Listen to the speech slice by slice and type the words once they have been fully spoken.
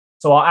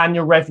So our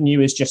annual revenue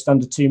is just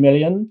under 2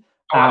 million,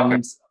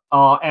 and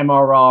our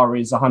MRR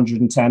is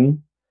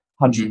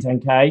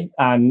 110K.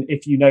 And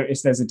if you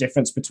notice there's a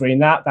difference between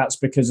that, that's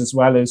because as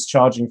well as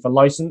charging for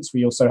license,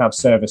 we also have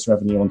service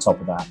revenue on top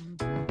of that.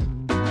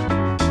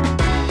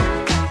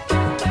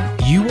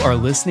 You are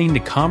listening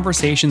to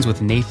Conversations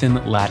with Nathan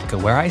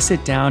Latka, where I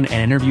sit down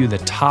and interview the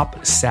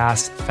top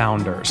SaaS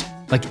founders,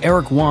 like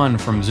Eric Yuan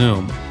from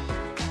Zoom.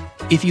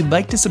 If you'd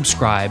like to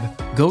subscribe,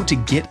 go to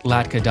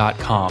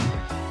getlatka.com.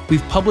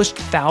 We've published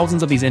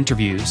thousands of these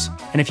interviews,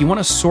 and if you want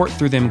to sort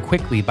through them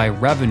quickly by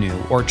revenue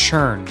or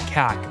churn,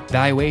 CAC,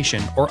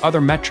 valuation, or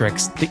other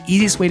metrics, the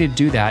easiest way to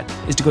do that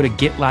is to go to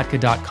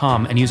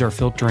getlatka.com and use our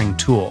filtering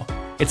tool.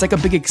 It's like a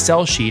big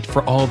Excel sheet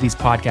for all of these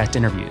podcast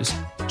interviews.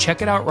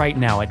 Check it out right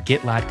now at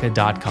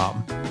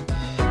getlatka.com.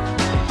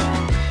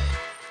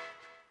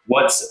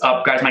 What's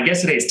up, guys? My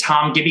guest today is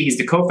Tom Gibby. He's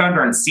the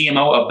co-founder and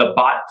CMO of The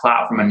Bot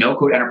Platform, a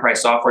no-code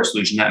enterprise software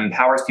solution that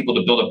empowers people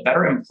to build a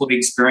better employee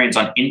experience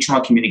on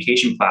internal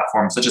communication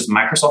platforms such as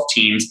Microsoft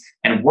Teams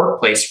and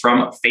Workplace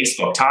from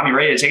Facebook. Tom, you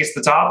ready to take us to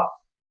the top?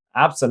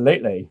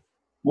 Absolutely.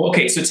 Well,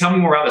 okay, so tell me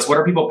more about this. What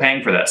are people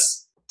paying for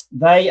this?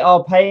 They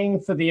are paying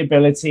for the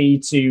ability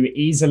to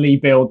easily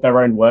build their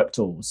own work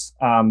tools.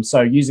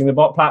 So using the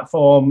Bot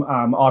Platform,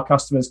 our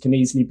customers can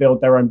easily build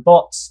their own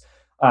bots,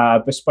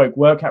 bespoke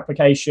work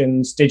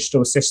applications,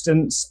 digital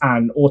assistants,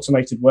 and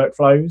automated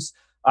workflows.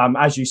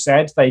 As you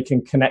said, they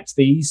can connect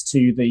these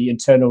to the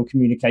internal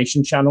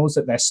communication channels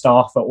that their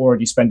staff are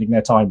already spending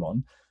their time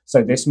on.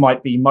 So this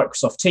might be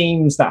Microsoft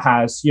Teams that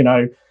has,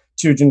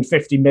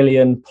 250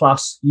 million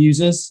plus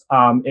users.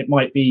 It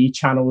might be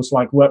channels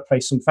like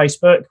Workplace on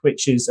Facebook,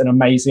 which is an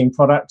amazing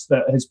product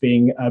that has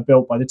been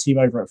built by the team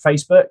over at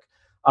Facebook.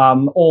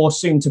 Or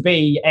soon to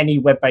be any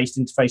web-based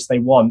interface they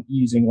want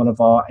using one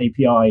of our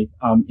API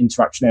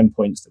interaction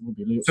endpoints that will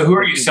be. So who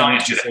are you selling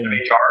to?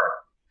 HR?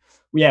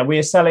 Yeah, we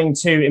are selling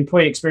to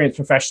employee experience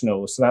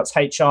professionals. So that's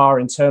HR,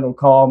 internal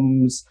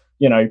comms,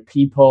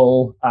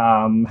 people,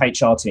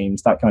 HR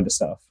teams, that kind of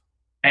stuff.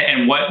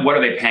 And what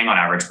are they paying on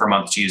average per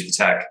month to use the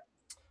tech?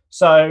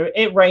 So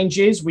it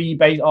ranges. We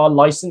base our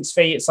license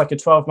fee. It's like a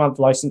 12-month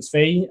license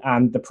fee,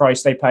 and the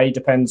price they pay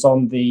depends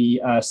on the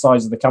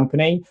size of the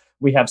company.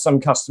 We have some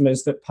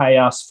customers that pay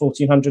us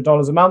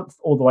 $1,400 a month,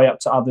 all the way up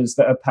to others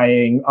that are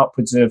paying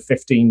upwards of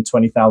 $15,000,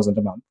 $20,000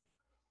 a month.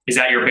 Is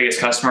that your biggest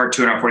customer,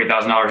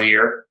 $240,000 a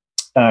year?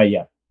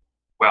 Yeah.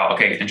 Wow.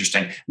 Okay.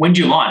 Interesting. When did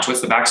you launch?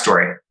 What's the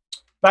backstory?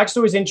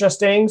 Backstory is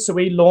interesting. So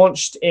we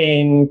launched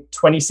in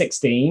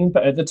 2016,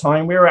 but at the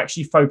time we were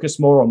actually focused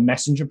more on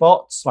messenger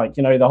bots, like,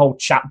 the whole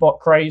chatbot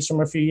craze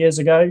from a few years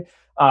ago.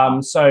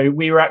 So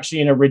we were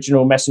actually an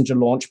original messenger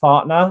launch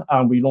partner.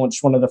 We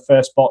launched one of the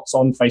first bots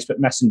on Facebook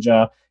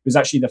Messenger. It was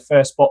actually the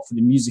first bot for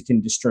the music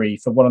industry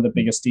for one of the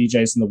biggest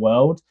DJs in the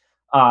world.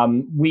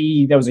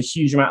 There was a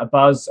huge amount of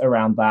buzz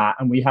around that,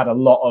 and we had a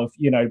lot of,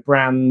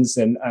 brands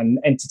and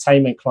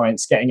entertainment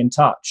clients getting in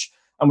touch.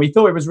 And we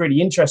thought it was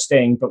really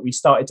interesting, but we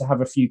started to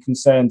have a few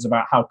concerns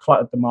about how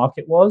cluttered the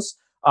market was.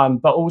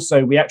 But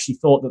also, we actually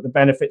thought that the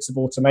benefits of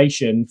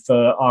automation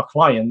for our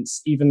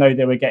clients, even though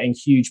they were getting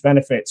huge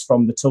benefits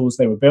from the tools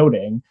they were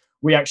building,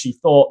 we actually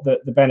thought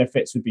that the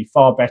benefits would be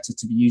far better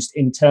to be used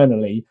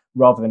internally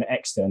rather than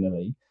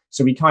externally.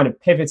 So we kind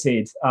of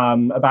pivoted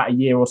about a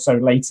year or so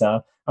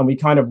later, and we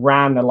kind of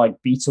ran a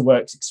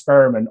BetaWorks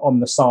experiment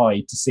on the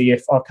side to see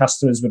if our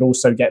customers would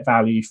also get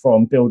value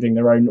from building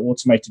their own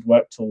automated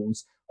work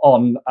tools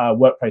on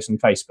Workplace on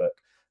Facebook.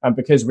 And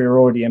because we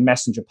were already a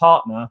messenger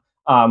partner,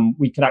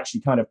 we could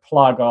actually kind of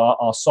plug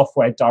our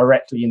software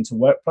directly into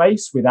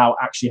Workplace without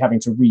actually having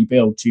to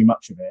rebuild too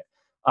much of it.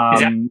 Is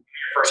that your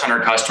first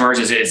 100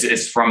 customers?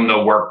 Is from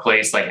the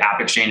Workplace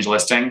App Exchange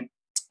listing?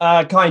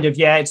 Kind of,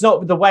 yeah. It's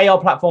not the way our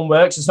platform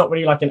works. It's not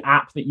really like an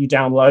app that you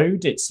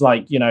download. It's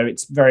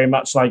it's very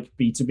much like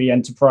B2B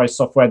enterprise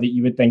software that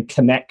you would then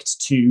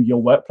connect to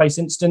your Workplace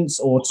instance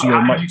or to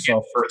your Microsoft.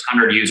 You first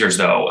 100 users,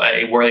 though,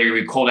 were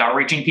you cold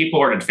outreaching people,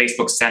 or did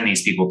Facebook send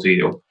these people to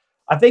you?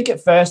 I think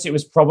at first it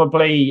was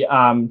probably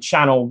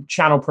channel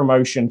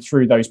promotion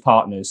through those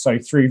partners. So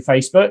through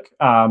Facebook,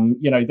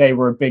 they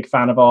were a big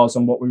fan of ours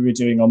and what we were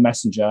doing on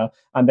Messenger,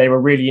 and they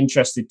were really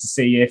interested to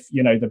see if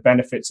the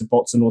benefits of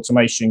bots and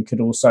automation could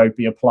also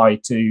be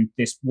applied to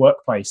this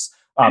Workplace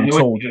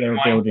tool that they were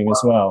building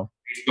as well.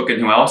 Facebook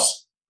and who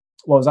else?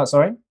 What was that?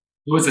 Sorry.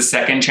 Who was the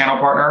second channel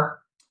partner?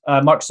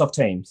 Microsoft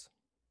Teams.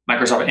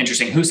 Microsoft.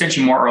 Interesting. Who sent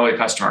you more early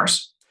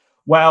customers?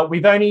 Well,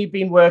 we've only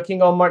been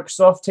working on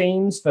Microsoft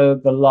Teams for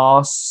the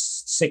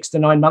last 6 to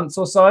 9 months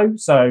or so.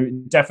 So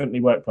definitely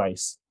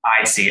Workplace.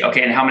 I see.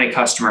 Okay. And how many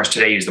customers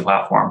today use the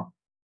platform?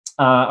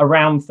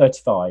 Around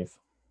 35.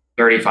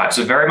 35.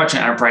 So very much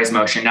an enterprise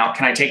motion. Now,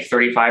 can I take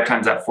 35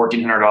 times that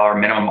 $1,400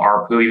 minimum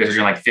ARPU? You guys are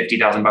doing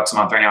 $50,000 a month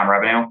right now in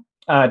revenue?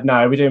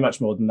 No, we're doing much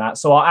more than that.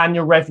 So our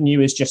annual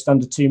revenue is just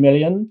under 2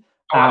 million.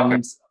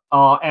 And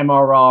our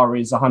MRR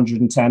is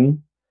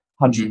 110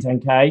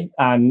 110K.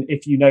 And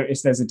if you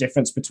notice there's a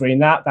difference between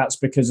that, that's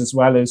because as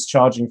well as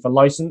charging for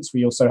license,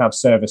 we also have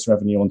service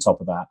revenue on top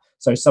of that.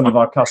 So some of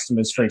our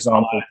customers, for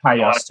example,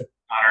 pay us to...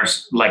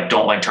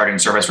 don't like charging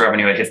service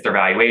revenue. It hits their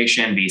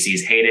valuation.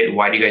 VCs hate it.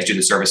 Why do you guys do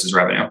the services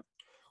revenue?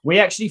 We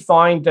actually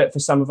find that for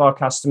some of our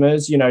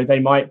customers, they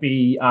might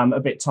be a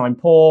bit time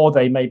poor.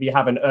 They maybe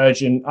have an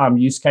urgent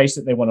use case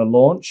that they want to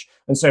launch.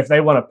 And so if they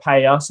want to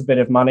pay us a bit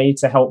of money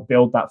to help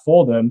build that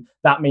for them,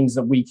 that means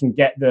that we can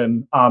get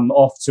them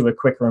off to a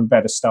quicker and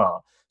better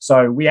start.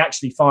 So we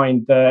actually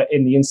find that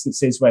in the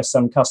instances where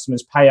some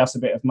customers pay us a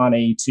bit of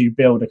money to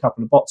build a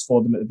couple of bots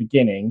for them at the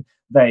beginning,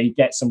 they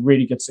get some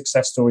really good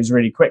success stories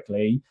really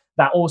quickly.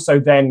 That also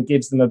then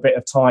gives them a bit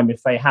of time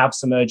if they have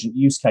some urgent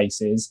use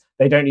cases.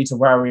 They don't need to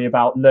worry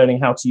about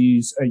learning how to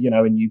use a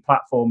new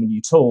platform, a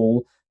new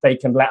tool. They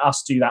can let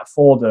us do that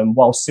for them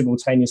while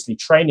simultaneously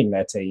training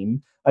their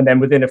team. And then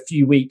within a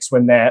few weeks,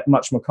 when they're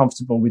much more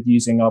comfortable with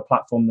using our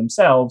platform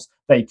themselves,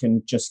 they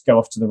can just go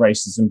off to the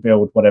races and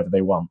build whatever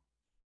they want.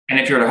 And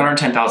if you're at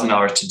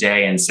 $110,000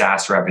 today in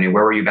SaaS revenue,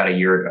 where were you about a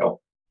year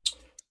ago?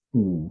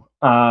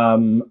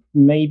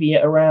 Maybe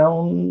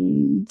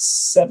around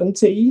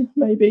 70,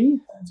 maybe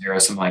 0,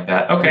 something like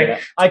that. Okay. Yeah.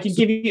 I can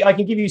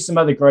give you some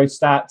other growth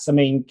stats. I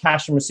mean,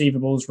 cash and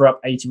receivables were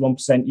up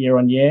 81% year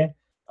on year.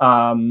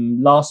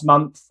 Last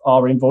month,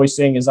 our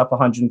invoicing is up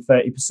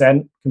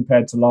 130%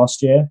 compared to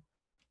last year.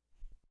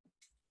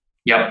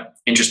 Yep.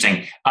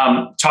 Interesting.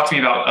 Talk to me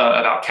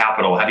about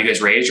capital. Have you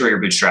guys raised or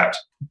you're bootstrapped?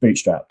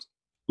 Bootstrapped.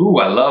 Ooh,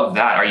 I love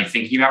that. Are you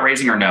thinking about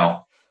raising or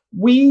no?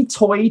 We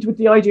toyed with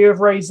the idea of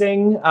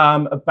raising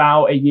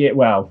about a year,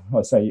 about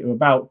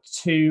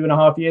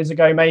 2.5 years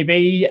ago,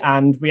 maybe.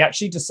 And we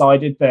actually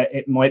decided that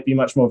it might be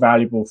much more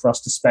valuable for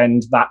us to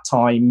spend that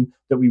time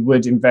that we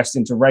would invest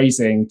into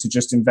raising to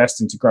just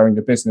invest into growing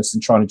the business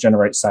and trying to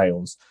generate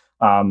sales.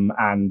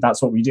 And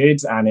that's what we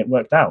did. And it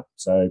worked out.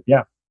 So,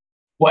 yeah.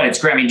 Well, it's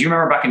great. I mean, do you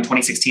remember back in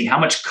 2016, how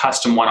much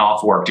custom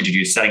one-off work did you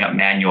do setting up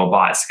manual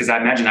bots? Because I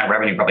imagine that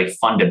revenue probably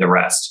funded the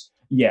rest.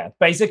 Yeah,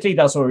 basically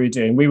that's what we were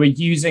doing. We were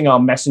using our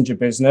messenger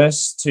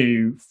business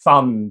to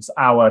fund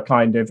our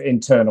kind of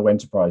internal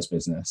enterprise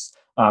business.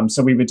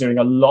 So we were doing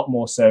a lot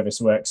more service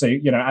work. So,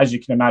 as you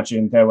can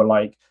imagine, there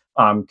were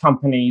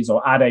companies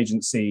or ad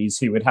agencies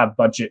who would have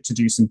budget to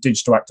do some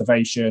digital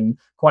activation.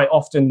 Quite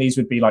often, these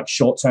would be like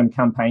short-term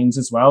campaigns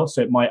as well.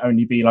 So it might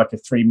only be like a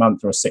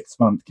 3-month or a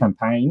 6-month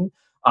campaign.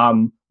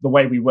 The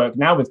way we work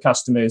now with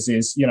customers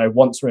is,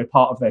 once we're a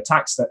part of their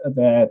tech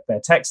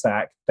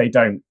stack, they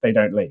don't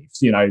leave.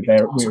 We're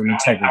an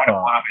integral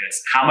part.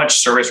 How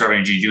much service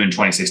revenue did you do in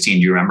 2016?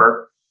 Do you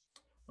remember?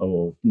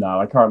 Oh, no,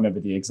 I can't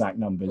remember the exact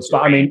numbers,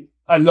 but I mean,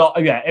 a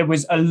lot. Yeah, it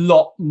was a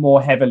lot more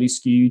heavily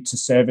skewed to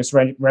service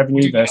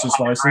revenue versus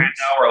license.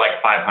 Or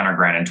like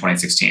 $500,000 in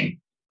 2016.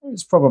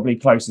 It's probably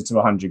closer to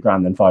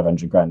 $100,000 than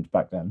 $500,000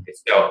 back then.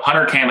 So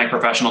 $100K like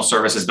professional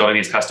services, building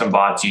these custom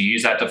bots. You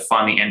use that to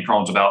fund the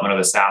internal development of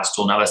the SaaS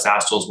tool. Now the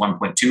SaaS tool is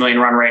 1.2 million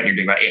run rate, and you're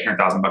doing about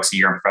 $800,000 a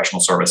year in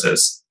professional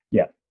services.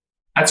 Yeah,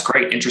 that's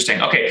great.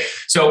 Interesting. Okay,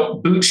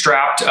 so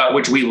bootstrapped,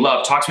 which we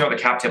love. Talk to me about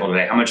the cap table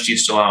today. How much do you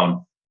still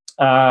own?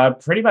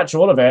 Pretty much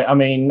all of it. I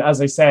mean,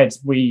 as I said,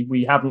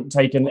 we haven't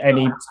taken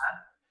any. 100%?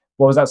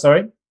 What was that?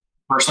 Sorry.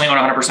 Personally own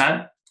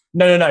 100%.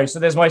 No. So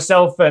there's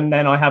myself, and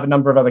then I have a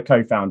number of other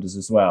co-founders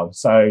as well.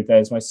 So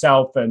there's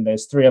myself, and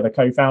there's 3 other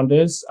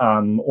co-founders.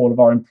 All of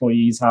our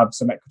employees have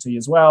some equity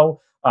as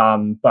well.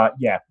 But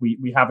yeah,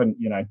 we haven't,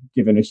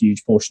 given a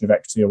huge portion of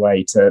equity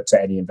away to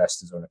any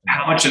investors or anything.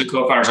 How much do the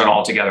co-founders own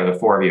altogether, the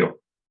 4 of you?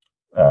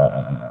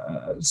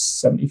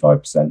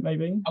 75%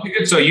 maybe. Okay,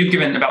 good. So you've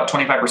given about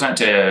 25%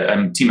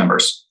 to team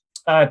members.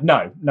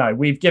 No,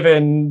 we've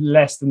given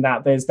less than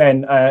that. There's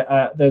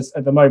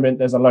at the moment,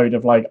 there's a load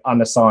of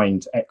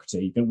unassigned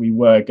equity that we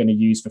were going to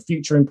use for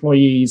future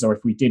employees, or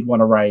if we did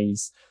want to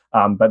raise,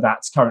 but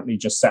that's currently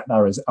just set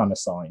there as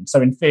unassigned.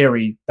 So in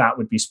theory, that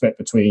would be split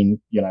between,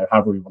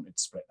 however we wanted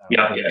to split that.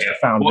 Yeah.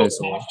 Founders.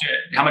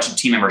 How much do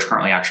team members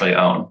currently actually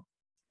own?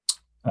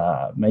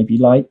 Maybe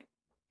 8%,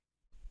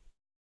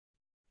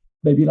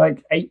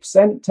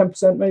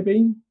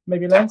 10%,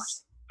 maybe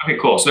less. Okay,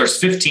 cool. So there's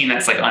 15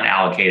 that's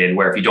unallocated,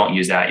 where if you don't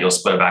use that, you'll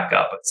split it back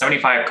up. But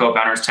 75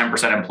 co-founders,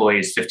 10%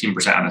 employees,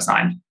 15%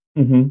 unassigned.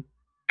 Mm-hmm.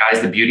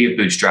 Guys, the beauty of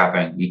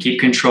bootstrapping. You keep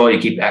control, you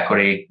keep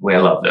equity. I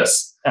love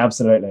this.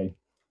 Absolutely.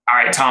 All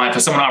right, Tom, if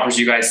someone offers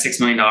you guys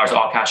 $6 million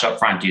all cash up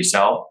front, do you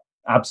sell?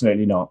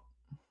 Absolutely not.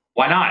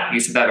 Why not?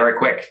 You said that very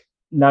quick.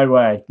 No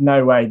way.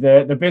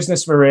 The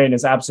business we're in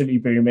is absolutely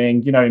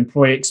booming.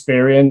 Employee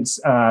experience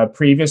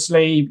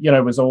previously,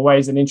 was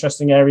always an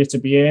interesting area to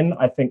be in.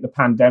 I think the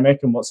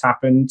pandemic and what's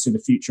happened to the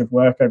future of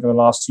work over the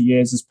last 2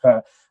 years has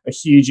put a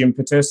huge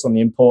impetus on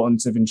the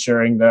importance of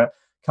ensuring that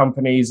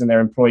companies and their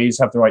employees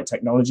have the right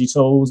technology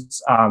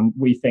tools.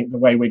 We think the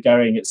way we're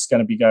going, it's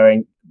going to be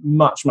going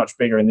much, much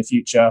bigger in the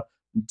future.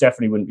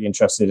 Definitely wouldn't be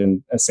interested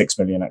in a 6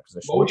 million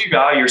acquisition. What would you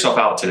value yourself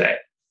out today?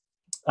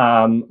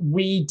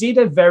 We did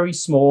a very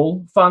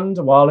small fund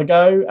a while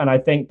ago, and I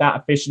think that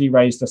officially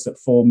raised us at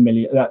 4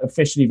 million. That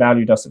officially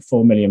valued us at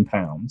 £4 million.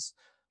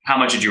 How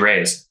much did you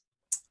raise?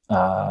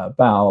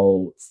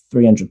 About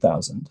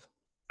 300,000.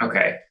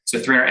 Okay. So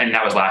 300, and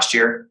that was last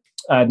year?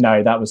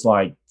 No, that was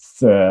like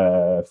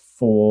 4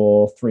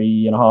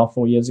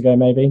 years ago,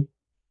 maybe.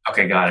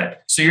 Okay, got it.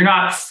 So you're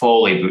not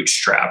fully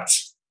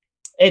bootstrapped.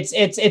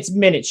 It's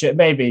miniature,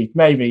 maybe,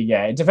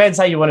 yeah. It depends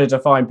how you want to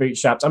define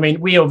bootstrapped. I mean,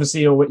 we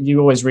obviously, you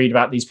always read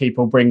about these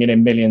people bringing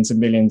in millions and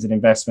millions in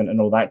investment and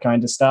all that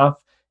kind of stuff.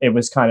 It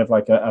was kind of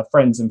like a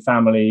friends and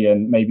family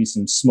and maybe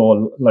some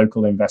small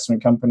local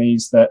investment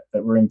companies that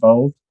were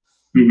involved.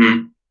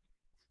 Mm-hmm.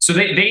 So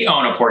they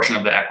own a portion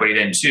of the equity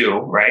then too,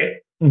 right?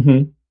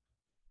 Mm-hmm.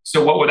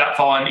 So what would that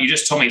fall in? You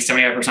just told me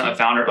 75% of the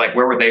founder, like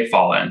where would they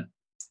fall in?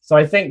 So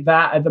I think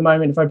that at the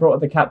moment, if I brought up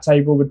the cap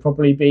table, would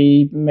probably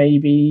be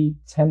maybe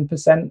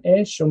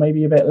 10%-ish or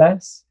maybe a bit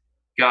less.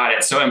 Got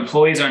it. So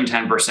employees own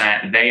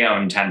 10%, they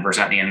own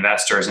 10%, the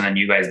investors, and then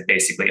you guys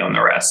basically own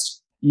the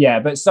rest.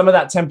 Yeah, but some of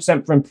that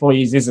 10% for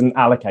employees isn't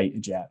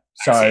allocated yet.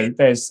 So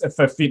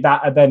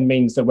that then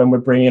means that when we're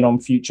bringing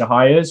on future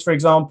hires, for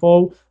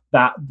example,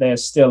 that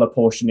there's still a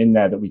portion in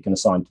there that we can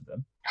assign to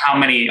them. How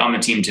many on the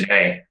team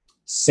today?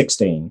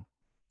 16.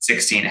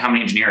 16. How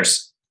many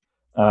engineers?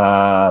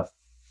 5.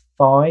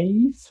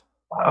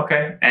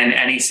 Okay. And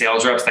any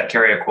sales reps that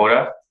carry a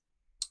quota?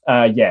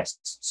 Yes.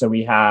 So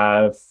we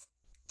have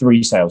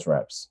 3 sales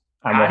reps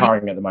and we're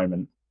hiring at the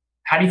moment.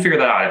 How do you figure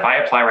that out? If I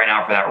apply right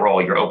now for that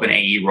role, your open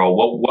AE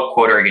role, what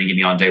quota are you going to give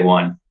me on day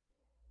one?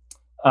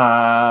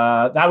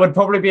 That would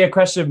probably be a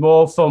question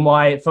more for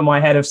my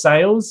head of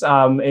sales.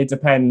 It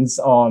depends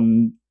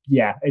on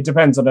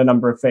a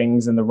number of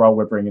things and the role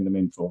we're bringing them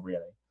in for,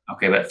 really.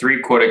 Okay, but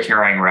 3 quota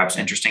carrying reps,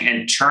 interesting.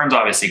 And churn's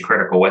obviously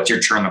critical. What's your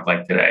churn look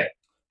like today?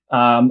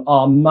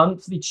 Our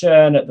monthly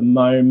churn at the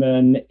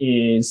moment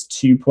is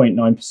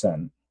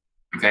 2.9%.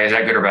 Okay, is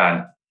that good or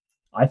bad?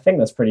 I think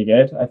that's pretty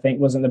good. I think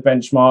wasn't the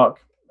benchmark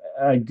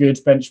a good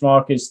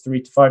benchmark is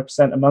 3 to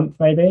 5% a month,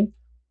 maybe.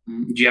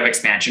 Do you have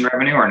expansion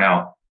revenue or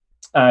no?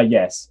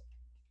 Yes.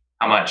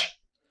 How much?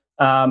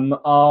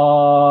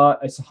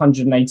 It's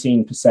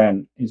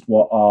 118% is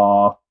what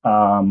our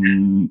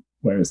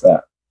where is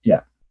that?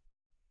 Yeah.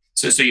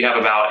 So you have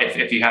about,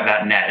 if you have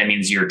that net, it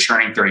means you're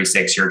churning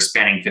 36, you're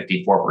expanding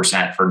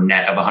 54% for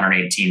net of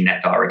 118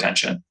 net dollar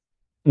retention.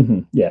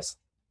 Mm-hmm. Yes.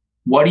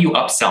 What are you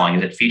upselling?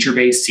 Is it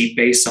feature-based,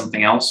 seat-based,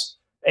 something else?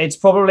 It's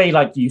probably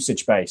like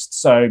usage-based.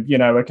 So,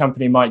 a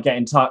company might get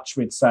in touch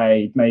with,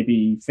 say,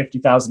 maybe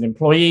 50,000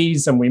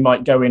 employees, and we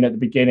might go in at the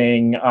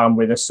beginning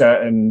with a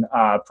certain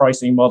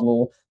pricing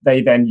model.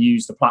 They then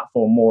use the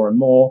platform more and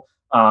more,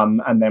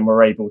 and then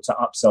we're able to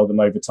upsell them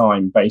over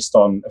time based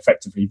on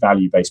effectively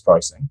value-based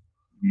pricing.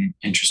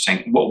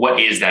 Interesting. What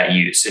is that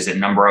use? Is it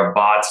number of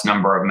bots,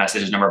 number of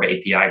messages, number of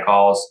API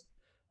calls?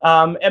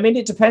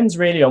 It depends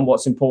really on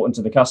what's important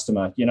to the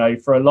customer.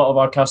 For a lot of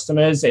our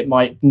customers, it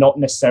might not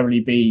necessarily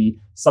be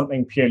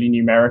something purely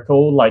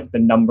numerical, like the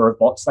number of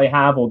bots they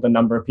have or the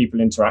number of people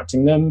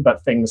interacting them,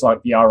 but things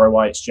like the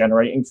ROI it's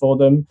generating for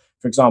them.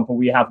 For example,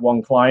 we have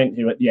one client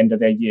who at the end of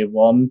their year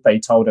 1, they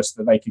told us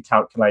that they could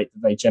calculate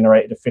that they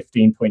generated a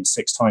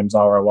 15.6 times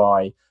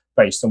ROI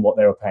based on what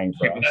they were paying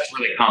for us. That's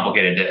really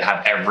complicated to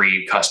have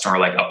every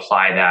customer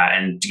apply that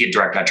and to get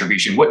direct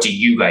attribution. What do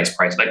you guys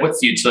price? What's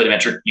the utility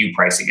metric you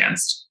price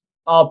against?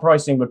 Our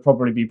pricing would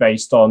probably be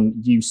based on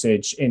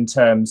usage in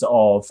terms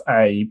of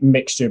a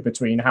mixture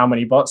between how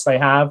many bots they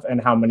have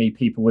and how many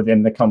people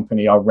within the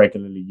company are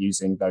regularly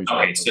using those.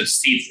 Okay, bots. So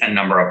seats and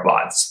number of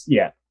bots.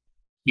 Yeah.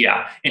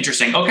 Yeah,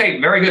 interesting. Okay,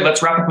 very good.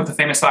 Let's wrap up with the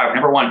famous 5.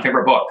 Number 1,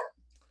 favorite book.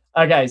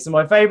 Okay, so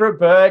my favorite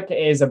book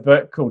is a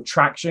book called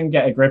Traction,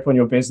 Get a Grip on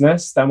Your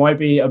Business. That might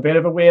be a bit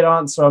of a weird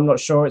answer. I'm not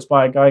sure. It's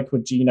by a guy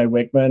called Gino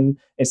Wickman.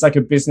 It's like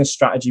a business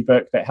strategy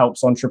book that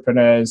helps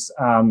entrepreneurs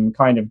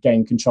kind of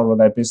gain control of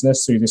their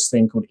business through this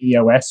thing called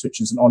EOS, which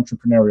is an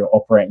entrepreneurial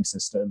operating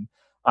system.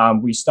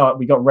 We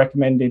got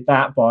recommended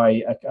that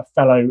by a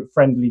fellow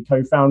friendly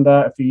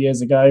co-founder a few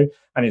years ago,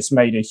 and it's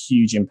made a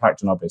huge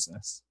impact on our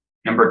business.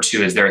 Number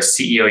 2, is there a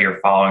CEO you're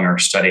following or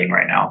studying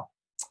right now?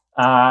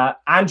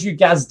 Andrew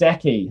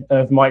Gazdecki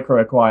of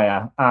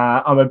MicroAcquire.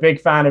 I'm a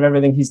big fan of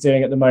everything he's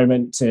doing at the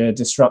moment to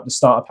disrupt the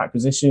startup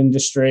acquisition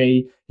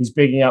industry. He's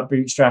bigging up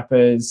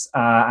bootstrappers,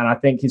 and I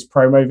think his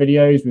promo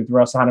videos with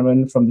Russ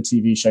Hanneman from the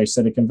TV show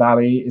Silicon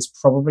Valley is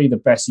probably the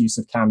best use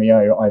of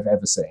Cameo I've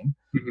ever seen.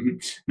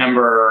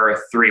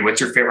 Number 3, what's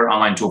your favorite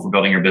online tool for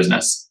building your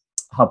business?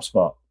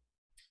 HubSpot.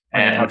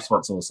 And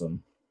HubSpot's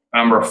awesome.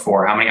 Number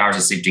 4, how many hours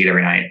of sleep do you get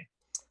every night?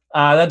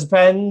 That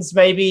depends.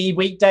 Maybe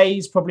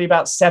weekdays, probably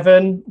about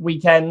 7.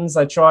 Weekends,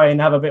 I try and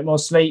have a bit more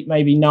sleep,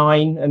 maybe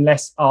 9,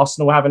 unless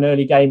Arsenal have an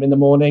early game in the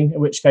morning, in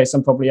which case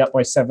I'm probably up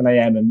by 7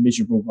 a.m. and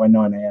miserable by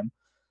 9 a.m.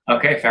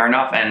 Okay, fair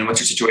enough. And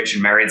what's your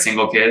situation? Married,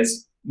 single,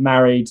 kids?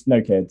 Married,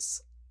 no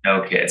kids.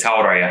 No kids. How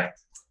old are you?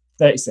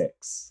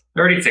 36.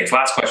 36.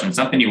 Last question.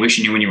 Something you wish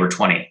you knew when you were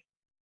 20?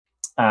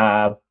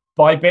 Buy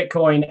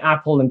Bitcoin,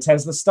 Apple, and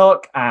Tesla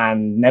stock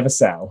and never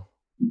sell.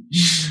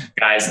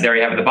 Guys, there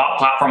you have it. The Bot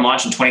platform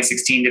launched in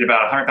 2016, did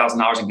about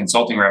 $100,000 in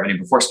consulting revenue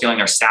before scaling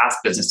their SaaS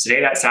business.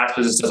 Today, that SaaS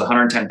business does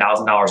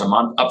 $110,000 a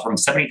month, up from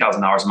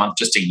 $70,000 a month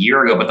just a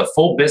year ago. But the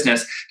full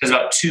business does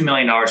about $2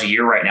 million a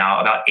year right now.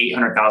 About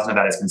 $800,000 of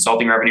that is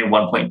consulting revenue,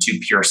 1.2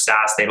 pure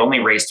SaaS. They've only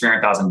raised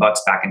 $300,000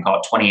 back in, call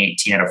it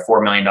 2018, at a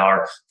 $4 million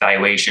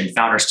valuation.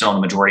 Founders still in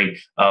the majority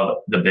of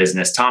the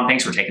business. Tom,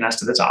 thanks for taking us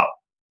to the top.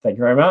 Thank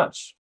you very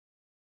much.